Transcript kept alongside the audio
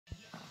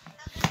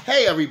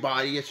Hey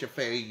everybody, it's your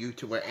favorite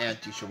YouTuber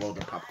Anti-Shawold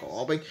and Popcorn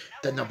Albing,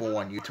 the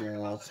 #1 YouTuber in the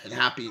world, and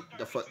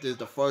this is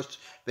the first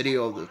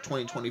video of the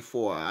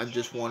 2024. I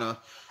just want a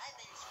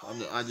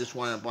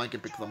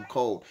blanket because I'm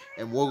cold,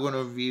 and we're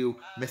gonna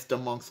review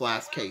Mr. Monk's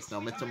Last Case. Now,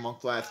 Mr.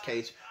 Monk's Last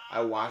Case I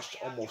watched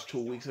almost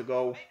 2 weeks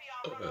ago.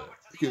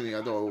 Excuse me,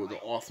 I thought it was an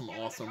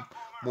awesome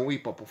movie,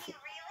 but before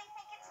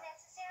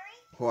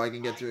I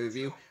can get to the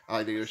review, I'd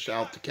like to give a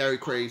shout out to Carrie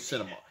Craze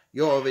Cinema.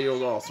 Your video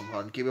is awesome,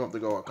 hun. Keep it up the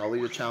good work. I'll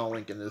leave the channel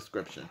link in the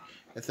description.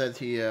 It says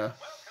here,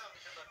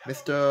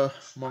 Mr.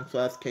 Monk's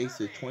Last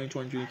Case is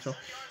 2023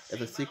 as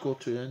a sequel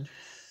to the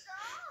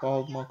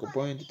follows Monk, a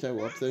brilliant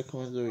detective upset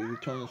comes to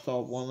return to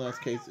solve one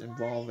last case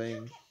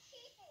involving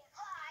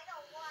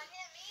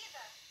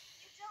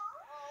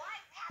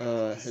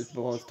his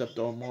beloved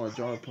stepdaughter Mara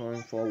John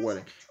preparing for a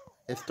wedding.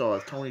 It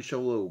stars Tony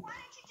Shalhoub,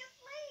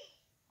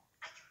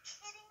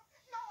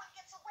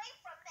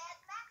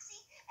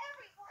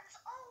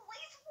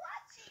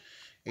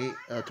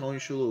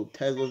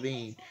 Ted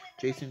Levine,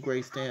 Jason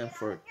Gray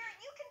Stanford,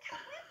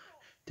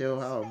 Dale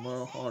Howard,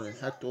 Merle Harden,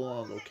 Hector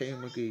Alonso, Kay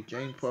McGee,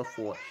 James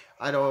Purford.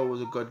 I thought it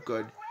was a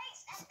good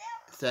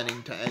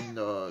setting to end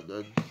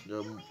the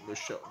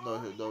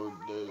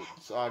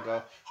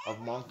saga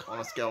of Monk on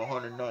a scale of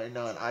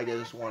 199. I give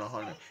this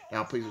 100.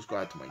 Now please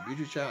subscribe to my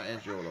YouTube channel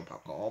and share the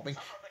Popcorn Albing,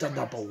 the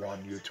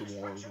 #1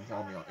 YouTuber. You can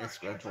follow me on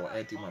Instagram, Twitter,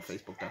 and my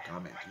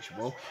Facebook.com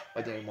 @teachable.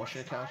 My daily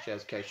emotion account,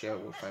 shares K, share it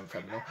with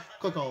family.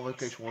 Click on the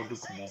notification we'll do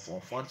come on for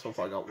fun. So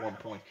far I got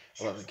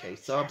 1.11k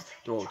subs.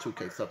 The road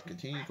 2k subs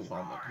continue. You can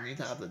follow my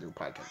community tab. I do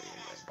podcast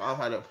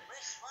videos.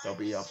 They'll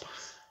be up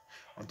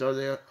on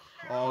Thursday.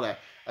 All that.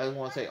 I just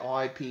want to say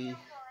RIP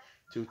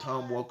to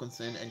Tom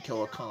Wilkinson and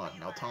Killer Kahn.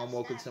 Now, Tom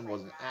Wilkinson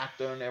was an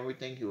actor and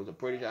everything. He was a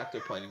British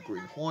actor, played in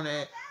Green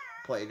Hornet,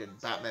 played in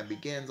Batman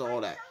Begins, all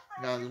that.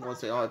 Now, I just want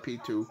to say RIP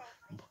to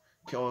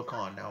Killer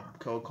Kahn. Now,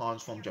 Killer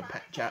Kahn's from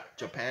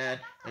Japan,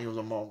 and he was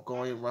a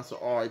Mongolian wrestler.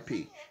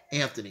 RIP.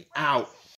 Anthony, out.